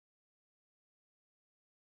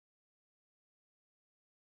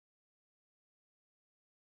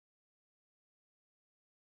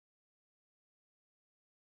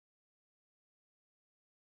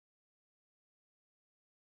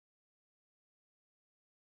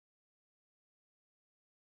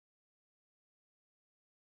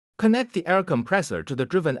Connect the air compressor to the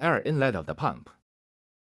driven air inlet of the pump.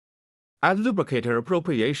 Add lubricator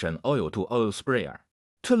appropriation oil to oil sprayer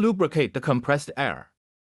to lubricate the compressed air.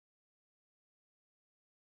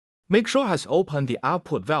 Make sure has opened the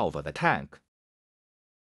output valve of the tank.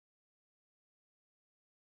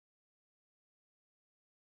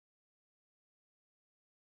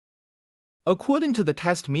 According to the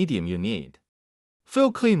test medium you need,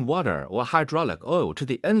 fill clean water or hydraulic oil to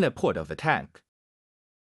the inlet port of the tank.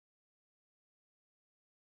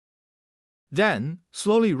 Then,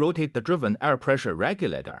 slowly rotate the driven air pressure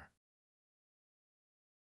regulator.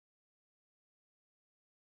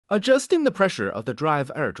 Adjusting the pressure of the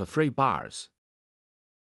drive air to 3 bars.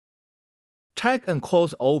 Check and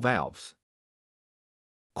close all valves.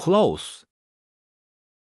 Close.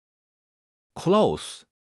 Close.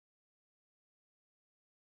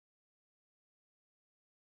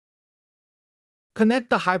 Connect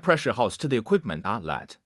the high-pressure hose to the equipment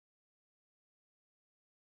outlet.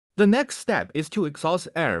 The next step is to exhaust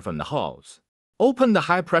air from the hose. Open the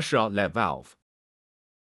high-pressure outlet valve.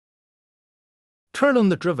 Turn on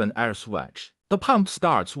the driven air switch. The pump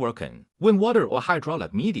starts working when water or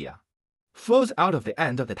hydraulic media flows out of the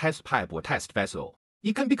end of the test pipe or test vessel.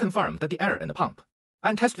 It can be confirmed that the air in the pump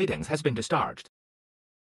and test fittings has been discharged.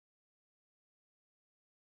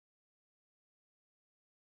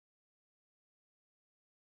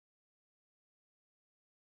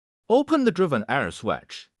 Open the driven air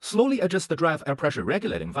switch. Slowly adjust the drive air pressure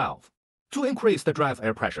regulating valve to increase the drive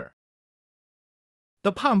air pressure.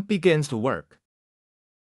 The pump begins to work.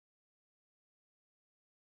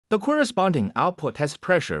 The corresponding output test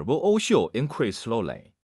pressure will also increase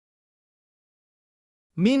slowly.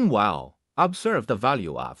 Meanwhile, observe the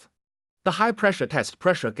value of the high-pressure test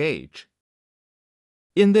pressure gauge.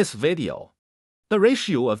 In this video, the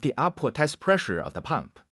ratio of the output test pressure of the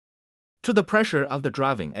pump to the pressure of the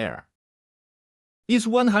driving air is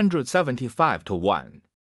 175:1.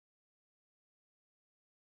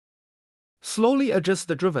 Slowly adjust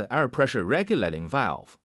the driven air pressure regulating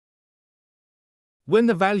valve. When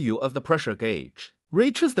the value of the pressure gauge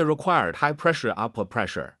reaches the required high-pressure output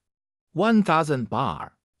pressure, 1000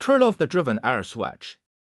 bar, turn off the driven air switch,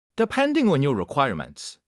 depending on your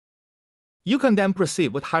requirements. You can then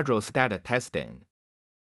proceed with hydrostatic testing,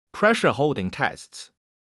 pressure holding tests,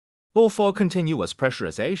 or for continuous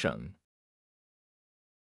pressurization.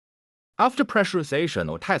 After pressurization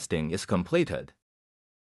or testing is completed,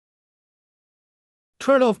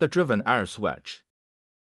 turn off the driven air switch.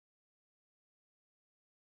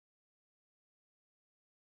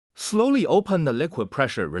 Slowly open the liquid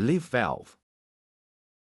pressure relief valve.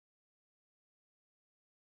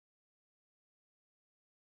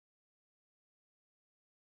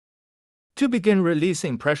 To begin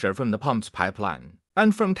releasing pressure from the pump's pipeline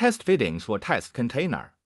and from test fittings or test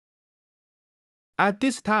container. At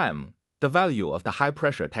this time, the value of the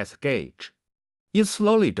high-pressure test gauge is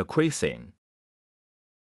slowly decreasing.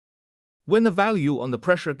 When the value on the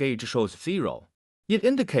pressure gauge shows 0, it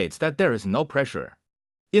indicates that there is no pressure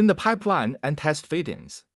in the pipeline and test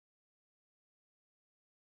fittings.